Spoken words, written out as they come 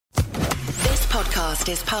podcast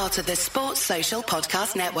is part of the Sports Social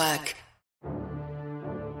Podcast Network.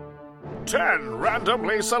 10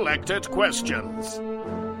 randomly selected questions.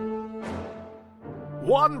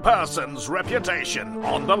 One person's reputation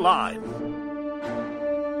on the line.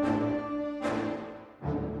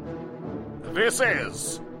 This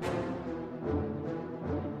is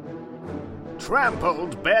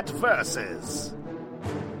Trampled Bet Versus.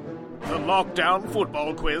 The Lockdown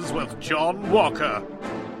Football Quiz with John Walker.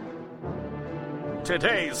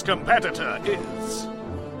 Today's competitor is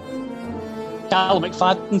Callum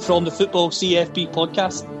McFadden from the Football CFB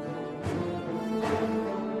podcast.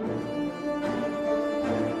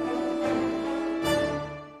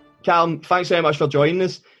 Callum, thanks very much for joining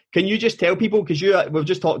us. Can you just tell people, because we've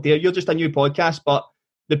just talked there, you're just a new podcast, but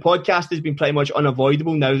the podcast has been pretty much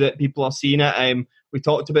unavoidable now that people are seeing it. We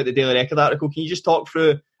talked about the Daily Record article. Can you just talk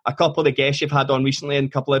through a couple of the guests you've had on recently and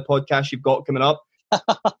a couple of podcasts you've got coming up?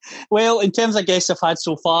 Well, in terms of guests I've had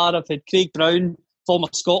so far, I've had Craig Brown, former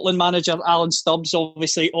Scotland manager, Alan Stubbs,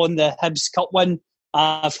 obviously on the Hibs Cup win.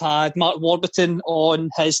 I've had Mark Warburton on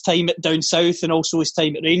his time at Down South and also his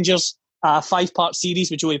time at Rangers. A 5-part series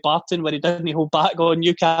with Joey Barton where he didn't hold back on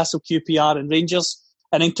Newcastle, QPR and Rangers.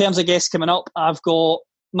 And in terms of guests coming up, I've got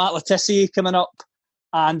Matt Letizia coming up,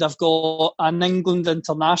 and I've got an England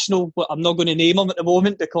international, but I'm not going to name him at the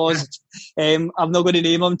moment because I'm not going to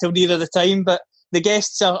name him until nearer the time. But the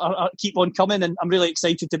guests are keep on coming, and I'm really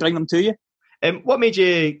excited to bring them to you. What made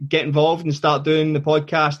you get involved and start doing the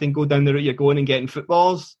podcast and go down the route you're going and getting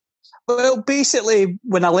footballs? Well, basically,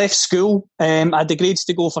 when I left school, I had the grades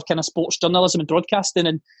to go for kind of sports journalism and broadcasting,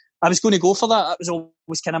 and I was going to go for that. That was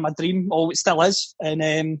always kind of my dream, it still is.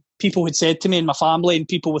 And people had said to me in my family and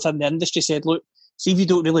people within the industry said, look, see if you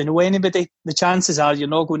don't really know anybody, the chances are you're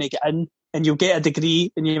not going to get in and you'll get a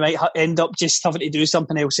degree and you might end up just having to do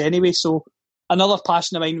something else anyway. So another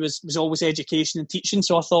passion of mine was always education and teaching.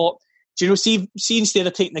 So I thought, see instead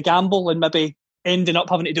of taking the gamble and maybe ending up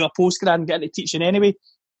having to do a postgrad and get into teaching anyway,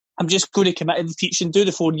 I'm just going to commit to the teaching, do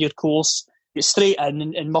the 4-year course, get straight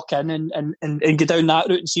in and muck in and go down that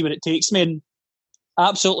route and see where it takes me. And I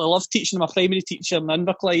absolutely love teaching. I'm a primary teacher in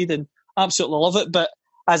Inverclyde and absolutely love it. But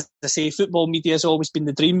as I say, football media has always been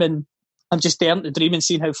the dream, and I'm just daring to dream and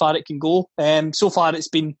seeing how far it can go. So far it's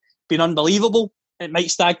been unbelievable. It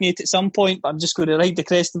might stagnate at some point, but I'm just going to ride the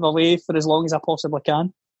crest of the wave for as long as I possibly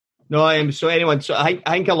can. No, I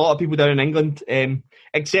think a lot of people down in England,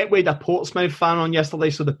 except we had a Portsmouth fan on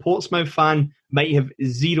yesterday, so the Portsmouth fan might have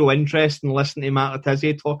zero interest in listening to Matt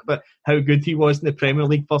Letizia talk about how good he was in the Premier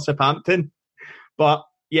League for Southampton. But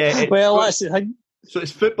yeah, that's the thing. So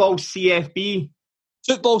it's Football CFB.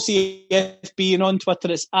 Football CFB, and on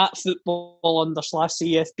Twitter it's at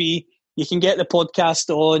football_CFB. You can get the podcast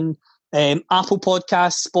on Apple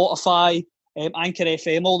Podcasts, Spotify, Anchor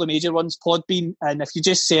FM, all the major ones, Podbean, and if you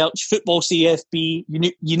just search Football CFB,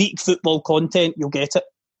 unique football content, you'll get it.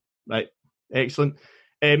 Right, excellent.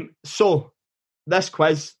 So, this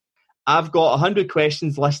quiz, I've got 100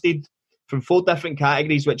 questions listed from 4 different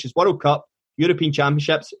categories, which is World Cup, European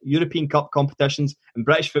Championships, European Cup competitions, and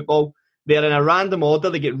British football. They're in a random order.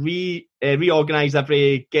 They get reorganised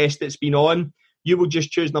every guest that's been on. You will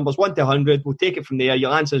just choose numbers 1 to 100. We'll take it from there.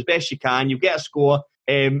 You'll answer as best you can. You'll get a score.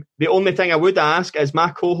 The only thing I would ask is my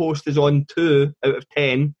co-host is on 2 out of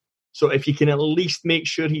 10. So if you can at least make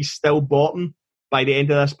sure he's still bottom by the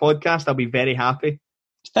end of this podcast, I'll be very happy.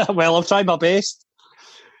 Well, I'll try my best.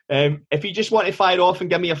 If you just want to fire off and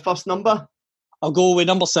give me your first number. I'll go with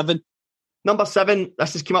number 7. Number 7,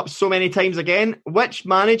 this has come up so many times again. Which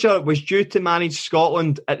manager was due to manage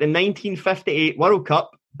Scotland at the 1958 World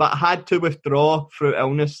Cup but had to withdraw through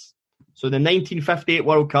illness? So the 1958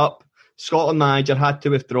 World Cup, Scotland manager had to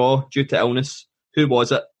withdraw due to illness. Who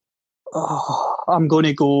was it? Oh, I'm going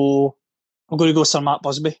to go Sir Matt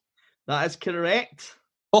Busby. That is correct.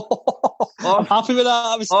 I'm happy with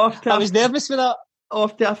that. I was nervous with that.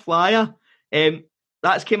 Off to a flyer.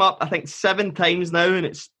 That's came up, I think, 7 times now, and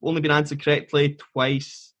it's only been answered correctly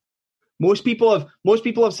twice. Most people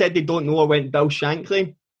have said they don't know or went Bill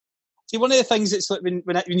Shankly. See, one of the things that's like when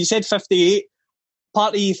you said 58,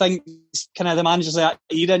 part of you think kind of the managers of that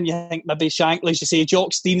era, and you think maybe Shankly, you say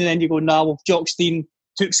Jock Stein, and then you go, nah, well, Jock Stein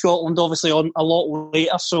took Scotland obviously on a lot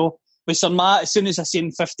later. So with Sir Matt, as soon as I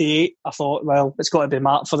seen 58, I thought, well, it's got to be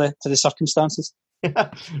Matt for the circumstances.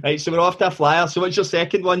 Right, so we're off to a flyer. So what's your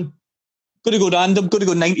second one? Going to go random, going to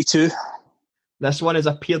go 92. This one has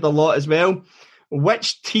appeared a lot as well.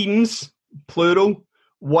 Which teams, plural,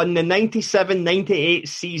 won the 97-98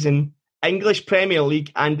 season, English Premier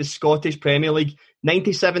League and the Scottish Premier League?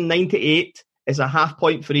 97-98 is a half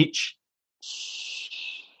point for each.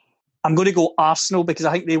 I'm going to go Arsenal because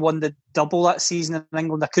I think they won the double that season in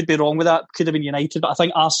England. I could be wrong with that. Could have been United, but I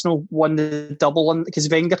think Arsenal won the double because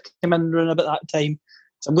Wenger came in around about that time.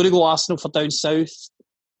 So I'm going to go Arsenal for down south,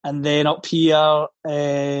 and then up here,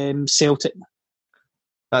 Celtic.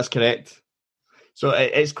 That's correct. So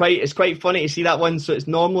it's quite funny to see that one. So it's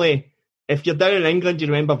normally, if you're down in England, you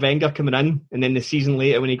remember Wenger coming in, and then the season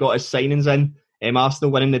later when he got his signings in,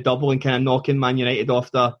 Arsenal winning the double and kind of knocking Man United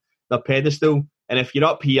off their pedestal. And if you're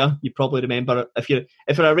up here, you probably remember, if you're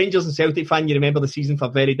a Rangers and Celtic fan, you remember the season for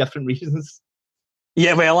very different reasons.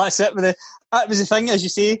 Yeah, well, that's it. That was the thing, as you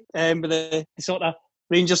say, with the sort of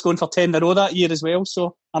Rangers going for 10 in a row that year as well.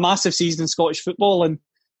 So a massive season in Scottish football. And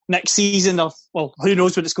next season, who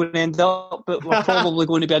knows what it's going to end up, but we're probably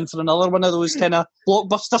going to be in for another one of those kind of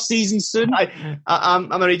blockbuster seasons soon.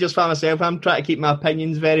 I'm a Rangers fan myself. I'm trying to keep my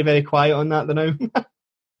opinions very, very quiet on that now.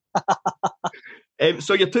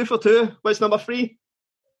 So you're 2 for 2. What's number 3?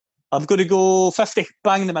 I'm going to go 50,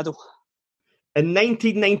 bang in the middle. In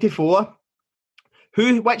 1994,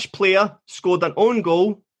 which player scored an own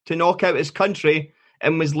goal to knock out his country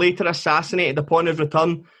and was later assassinated upon his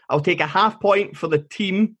return? I'll take a half point for the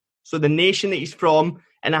team, so the nation that he's from,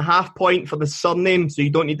 and a half point for the surname, so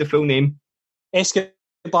you don't need the full name.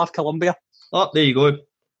 Escobar, Colombia. Oh, there you go.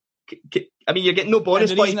 I mean, you're getting no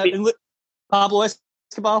bonus points. Pablo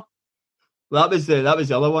Escobar. Well, that was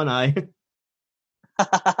the other one, aye.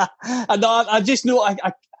 I just know,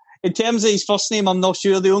 in terms of his first name, I'm not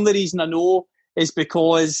sure. The only reason I know is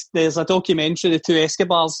because there's a documentary, The Two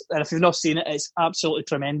Escobars, and if you've not seen it, it's absolutely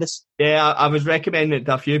tremendous. Yeah, I was recommending it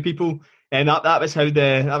to a few people, and that was how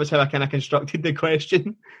I kind of constructed the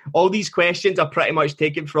question. All these questions are pretty much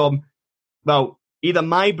taken from, well, either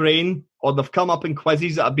my brain or they've come up in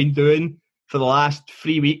quizzes that I've been doing for the last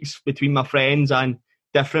 3 weeks between my friends and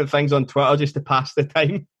different things on Twitter just to pass the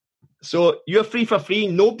time. So you're 3 for 3.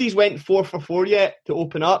 Nobody's went 4 for 4 yet to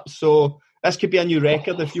open up. So this could be a new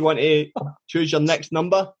record if you want to choose your next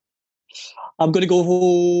number. I'm going to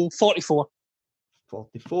go 44.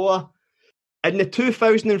 44. In the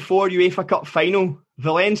 2004 UEFA Cup final,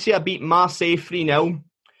 Valencia beat Marseille 3-0.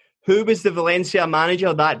 Who was the Valencia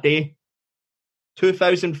manager that day?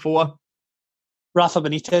 2004. Rafa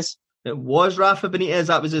Benitez. It was Rafa Benitez.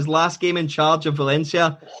 That was his last game in charge of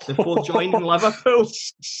Valencia before joining Liverpool.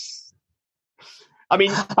 I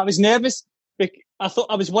mean, I was nervous.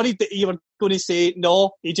 I was worried that you were going to say,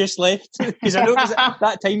 no, he just left. Because I know it was at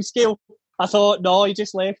that time scale. I thought, no, he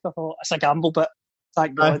just left. I thought, it's a gamble, but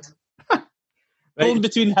thank God. Right.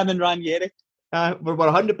 Between him and Ranieri. We're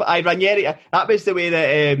 100. Ranieri, that was the way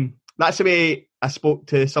that, that's the way I spoke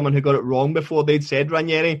to someone who got it wrong before they'd said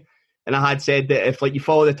Ranieri. And I had said that if you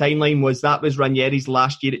follow the timeline, that was Ranieri's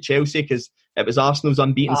last year at Chelsea because it was Arsenal's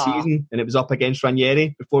unbeaten season and it was up against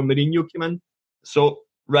Ranieri before Mourinho came in. So,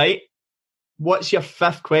 right, what's your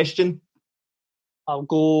 5th question? I'll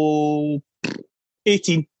go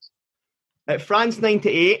 18. At France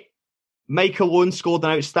 98, Michael Owen scored an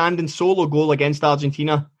outstanding solo goal against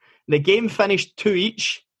Argentina. The game finished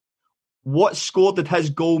 2-each. What score did his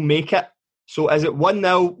goal make it? So is it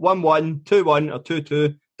 1-0, 1-1, 2-1 or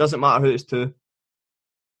 2-2? Doesn't matter who it's to.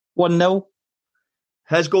 1-0.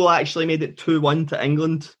 His goal actually made it 2-1 to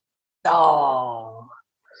England. Oh.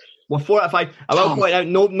 Well, 4 out of 5. I will point out,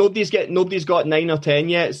 nobody's got 9 or 10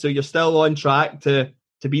 yet, so you're still on track to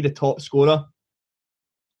be the top scorer.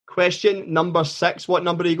 Question number 6. What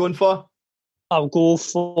number are you going for? I'll go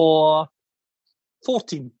for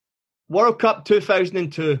 14. World Cup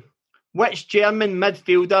 2002. Which German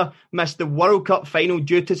midfielder missed the World Cup final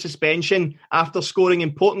due to suspension after scoring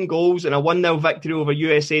important goals in a 1-0 victory over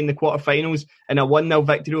USA in the quarterfinals and a 1-0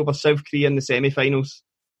 victory over South Korea in the semi-finals?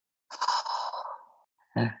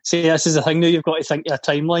 See, this is the thing now, you've got to think of a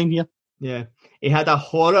timeline here. Yeah. He had a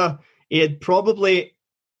horror. He had probably,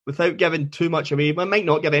 without giving too much away, I might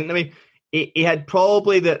not give anything away, he had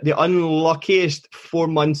probably the unluckiest 4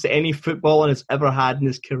 months that any footballer has ever had in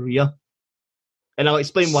his career. And I'll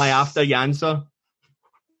explain why after you answer.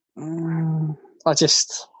 I'm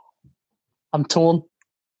torn.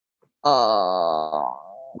 I'm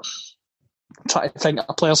trying to think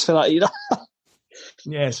of players for that era.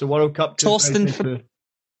 Yeah, so World Cup 2002.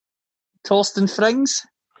 Torsten Frings?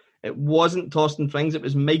 It wasn't Torsten Frings, it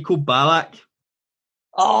was Michael Ballack.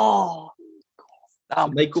 Oh,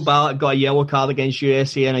 damn. Michael Ballack got a yellow card against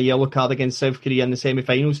USA and a yellow card against South Korea in the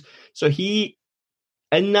semi-finals. So he,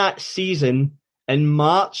 in that season, in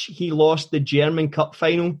March, he lost the German Cup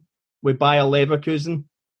final with Bayer Leverkusen.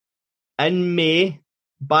 In May,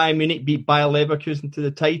 Bayern Munich beat Bayer Leverkusen to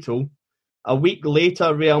the title. A week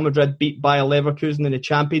later, Real Madrid beat Bayer Leverkusen in the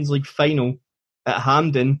Champions League final at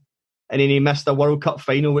Hamden. and then he missed a World Cup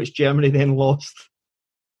final, which Germany then lost.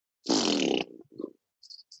 It's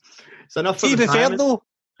enough for be fair, retirement. though,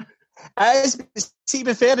 to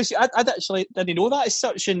be fair, I actually didn't know that as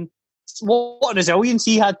such, and what a resilience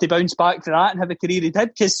he had to bounce back for that and have the career he did,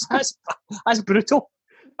 because that's brutal.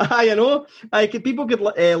 I know. People could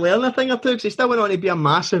learn a thing or two, because he still went on to be a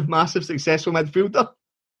massive, massive successful midfielder.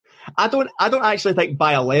 I don't actually think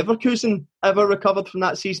Bayer Leverkusen ever recovered from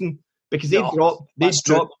that season, because they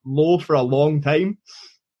dropped low for a long time.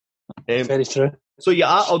 Very true. So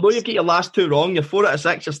although you get your last two wrong, you're 4 out of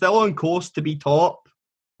 6. You're still on course to be top,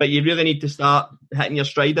 but you really need to start hitting your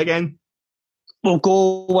stride again. We'll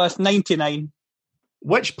go with 99.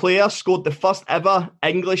 Which player scored the first ever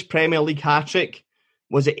English Premier League hat-trick?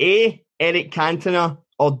 Was it A, Eric Cantona,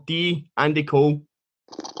 or D, Andy Cole?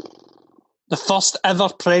 The first ever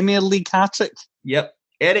Premier League hat-trick? Yep.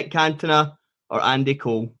 Eric Cantona or Andy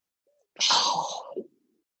Cole?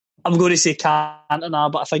 I'm going to say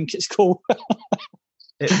Cantona, but I think it's Cole.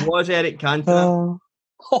 It was Eric Cantona.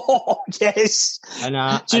 Oh, yes. Do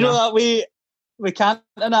you know that we Cantona,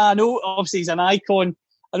 I know obviously he's an icon.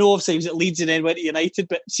 I know obviously he was at Leeds and then went to United,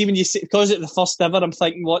 but see when you say, because it's the first ever, I'm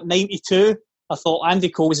thinking, 92? I thought Andy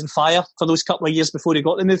Cole was on fire for those couple of years before he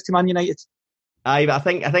got the move to Man United. Aye, but I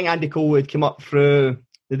think Andy Cole would come up through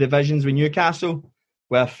the divisions with Newcastle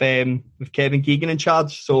with Kevin Keegan in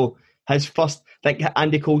charge. So his first, I think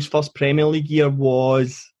Andy Cole's first Premier League year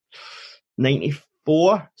was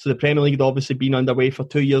 94. So the Premier League had obviously been underway for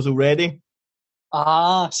 2 years already.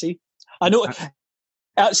 See. I know.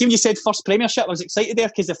 See, when you said first Premiership, I was excited there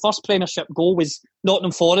because the first Premiership goal was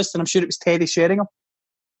Nottingham Forest, and I'm sure it was Teddy Sheringham.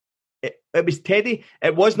 It was Teddy.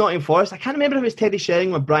 It was Nottingham Forest. I can't remember if it was Teddy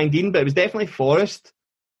Sheringham or Brian Dean, but it was definitely Forest.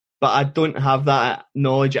 But I don't have that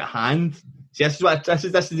knowledge at hand. See, this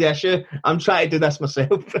is the issue. I'm trying to do this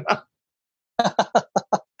myself.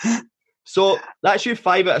 So that's you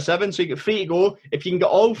 5 out of 7. So you get 3 to go. If you can get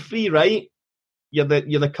all 3 right, you're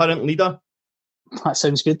the current leader. That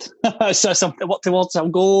sounds good. So what towards? I'll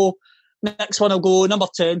go. Next one, I'll go number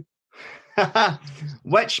 10.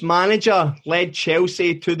 Which manager led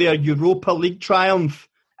Chelsea to their Europa League triumph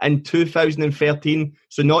in 2013?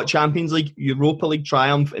 So not Champions League, Europa League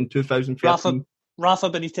triumph in 2013. Rafa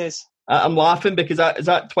Benitez. I'm laughing because is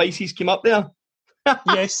that twice he's come up there?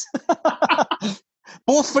 Yes.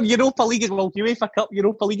 Both for Europa League as well. UEFA Cup,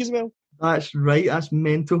 Europa League as well. That's right. That's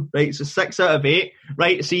mental. Right, so 6 out of 8.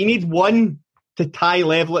 Right, so you need 1 to tie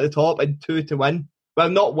level at the top and 2 to win. Well,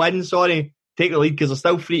 not win, sorry. Take the lead because they're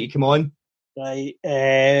still free to come on. Right.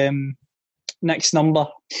 Next number.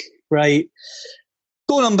 Right.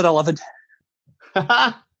 Go number 11.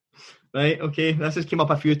 Right, okay. This has come up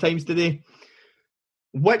a few times today.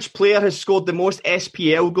 Which player has scored the most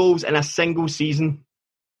SPL goals in a single season?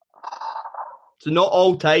 So not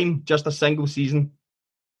all time, just a single season.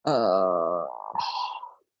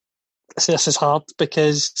 This is hard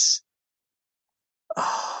because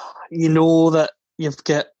you know that you've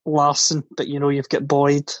got Larson, but you know you've got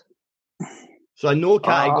Boyd. So I know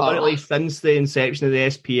categorically since the inception of the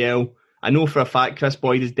SPL, I know for a fact Chris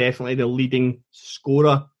Boyd is definitely the leading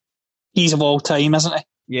scorer. He's of all time, isn't he?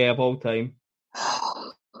 Yeah, of all time.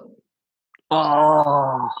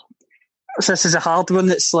 This is a hard one.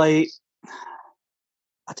 It's like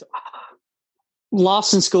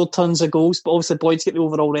Larson scored tons of goals, but obviously Boyd's got the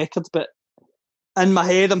overall record. But in my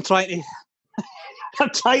head, I'm trying to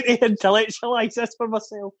intellectualise this for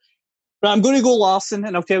myself. But I'm going to go Larson,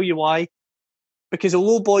 and I'll tell you why. Because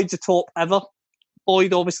although Boyd's the top ever,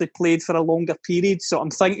 Boyd obviously played for a longer period. So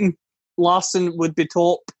I'm thinking Larson would be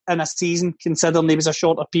top in a season, considering he was a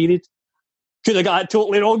shorter period. Could have got it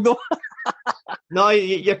totally wrong, though. No,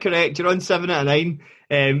 you're correct. You're on 7 out of 9.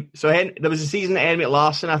 So there was a season that Emmett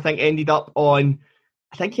Larson, I think, ended up on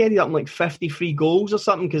like 53 goals or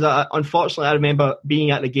something, because unfortunately I remember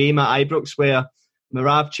being at the game at Ibrox where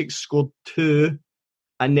Moravcik scored 2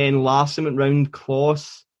 and then Larson went round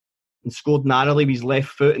Kloss and scored narrowly with his left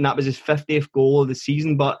foot, and that was his 50th goal of the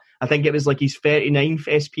season, but I think it was like his 39th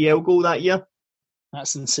SPL goal that year.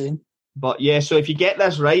 That's insane. But yeah, so if you get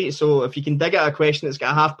this right, so if you can dig out a question that's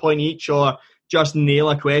got a half point each or just nail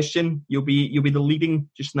a question, you'll be the leading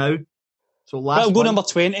just now. So last I'll go one. number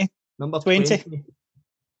 20. Number 20.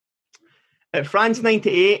 At France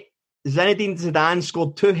 98, Zinedine Zidane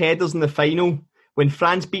scored 2 headers in the final when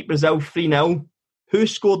France beat Brazil 3-0. Who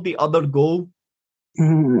scored the other goal?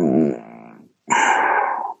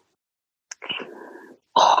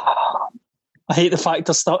 I hate the fact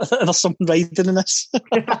there's some riding in this.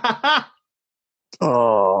 I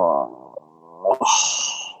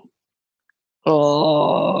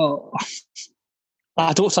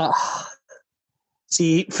don't think.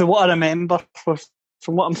 See, from what I remember,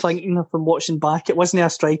 from what I'm thinking, from watching back, it wasn't a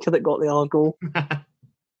striker that got the other goal.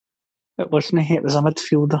 It wasn't. It was a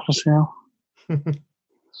midfielder as well.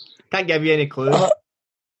 Can't give you any clues.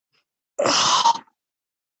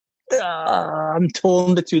 I'm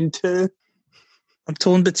torn between two. I'm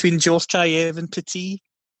torn between Geoff Chayev and Petit.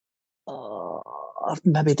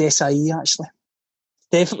 Maybe Desai, actually.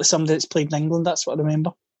 Definitely somebody that's played in England, that's what I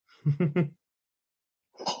remember. You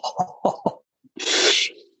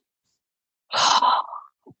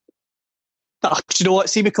know what?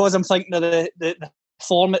 See, because I'm thinking of the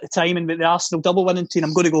form at the time and with the Arsenal double winning team,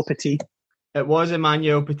 I'm going to go Petit. It was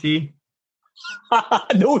Emmanuel Petit.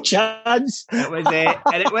 No chance. It was,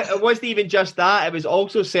 and it wasn't even just that. It was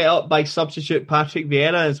also set up by substitute Patrick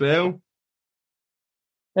Vieira as well.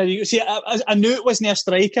 You see, I knew it wasn't a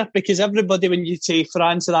striker because everybody, when you say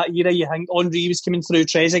France of that era, you think Henry was coming through,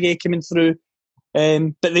 Trezeguet coming through,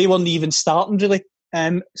 but they weren't even starting really.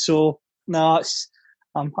 So no,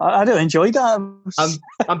 I really enjoyed that.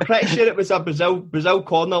 I'm pretty sure it was a Brazil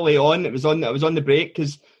corner lay on. It was on the break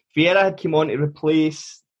because Vieira had come on to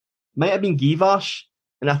replace. Might have been Givash,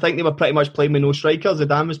 and I think they were pretty much playing with no strikers.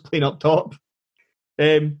 Zidane was playing up top.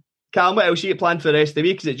 Callum, what else you planned for the rest of the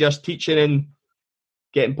week? Is it just teaching and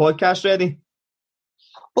getting podcasts ready?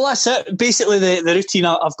 Well, that's it. Basically, the routine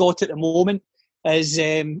I've got at the moment is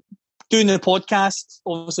doing the podcast.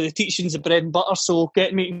 Obviously, the teaching's the bread and butter, so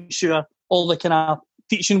making sure all the kind of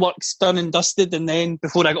teaching work's done and dusted, and then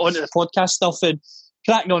before I get on to the podcast stuff and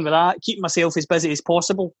cracking on with that, keeping myself as busy as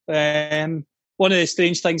possible. One of the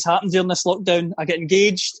strange things happened during this lockdown. I get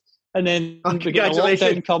engaged, and then we get a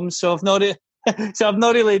lockdown comes, so I've not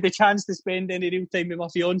really had the chance to spend any real time with my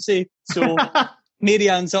fiance. So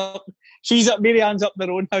Marianne's up in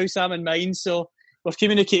her own house, I'm in mine. So we're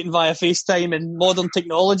communicating via FaceTime and modern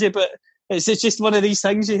technology. But it's just one of these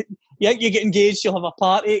things. You get engaged, you'll have a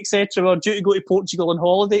party, etc. Or due to go to Portugal on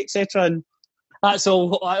holiday, etc. And that's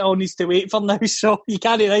all needs to wait for now. So you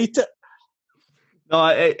can't write it. No,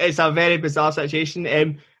 it's a very bizarre situation.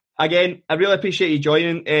 Again, I really appreciate you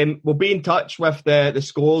joining. We'll be in touch with the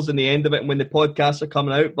scores and the end of it and when the podcasts are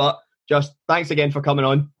coming out. But just thanks again for coming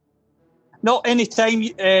on. No, anytime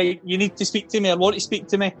you need to speak to me or want to speak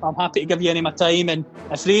to me, I'm happy to give you any of my time. And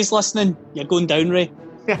if Ray's listening, you're going down, Ray.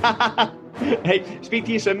 Hey, speak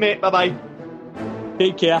to you soon, mate. Bye-bye.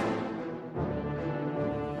 Take care.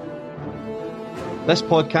 This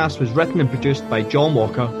podcast was written and produced by John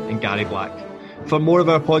Walker and Gary Black. For more of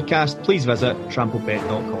our podcast, please visit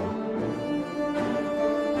tramplebet.com.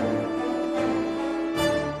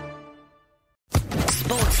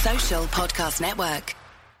 Sports Social Podcast Network.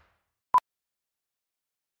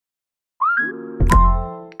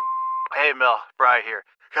 Hey, Mel, Bri here.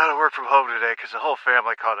 Gotta work from home today because the whole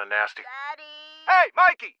family caught a nasty. Daddy! Hey,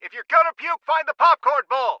 Mikey, if you're gonna puke, find the popcorn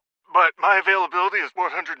bowl! But my availability is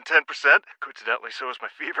 110%. Coincidentally, so is my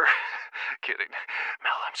fever. Kidding.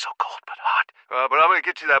 Mel, I'm so cold but hot. But I'm gonna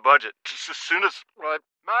get you that budget just as soon as...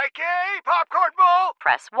 Mikey, popcorn bowl!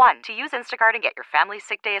 Press 1 to use Instacart and get your family's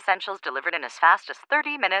sick day essentials delivered in as fast as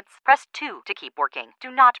 30 minutes. Press 2 to keep working. Do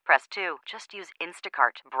not press 2. Just use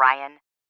Instacart, Brian.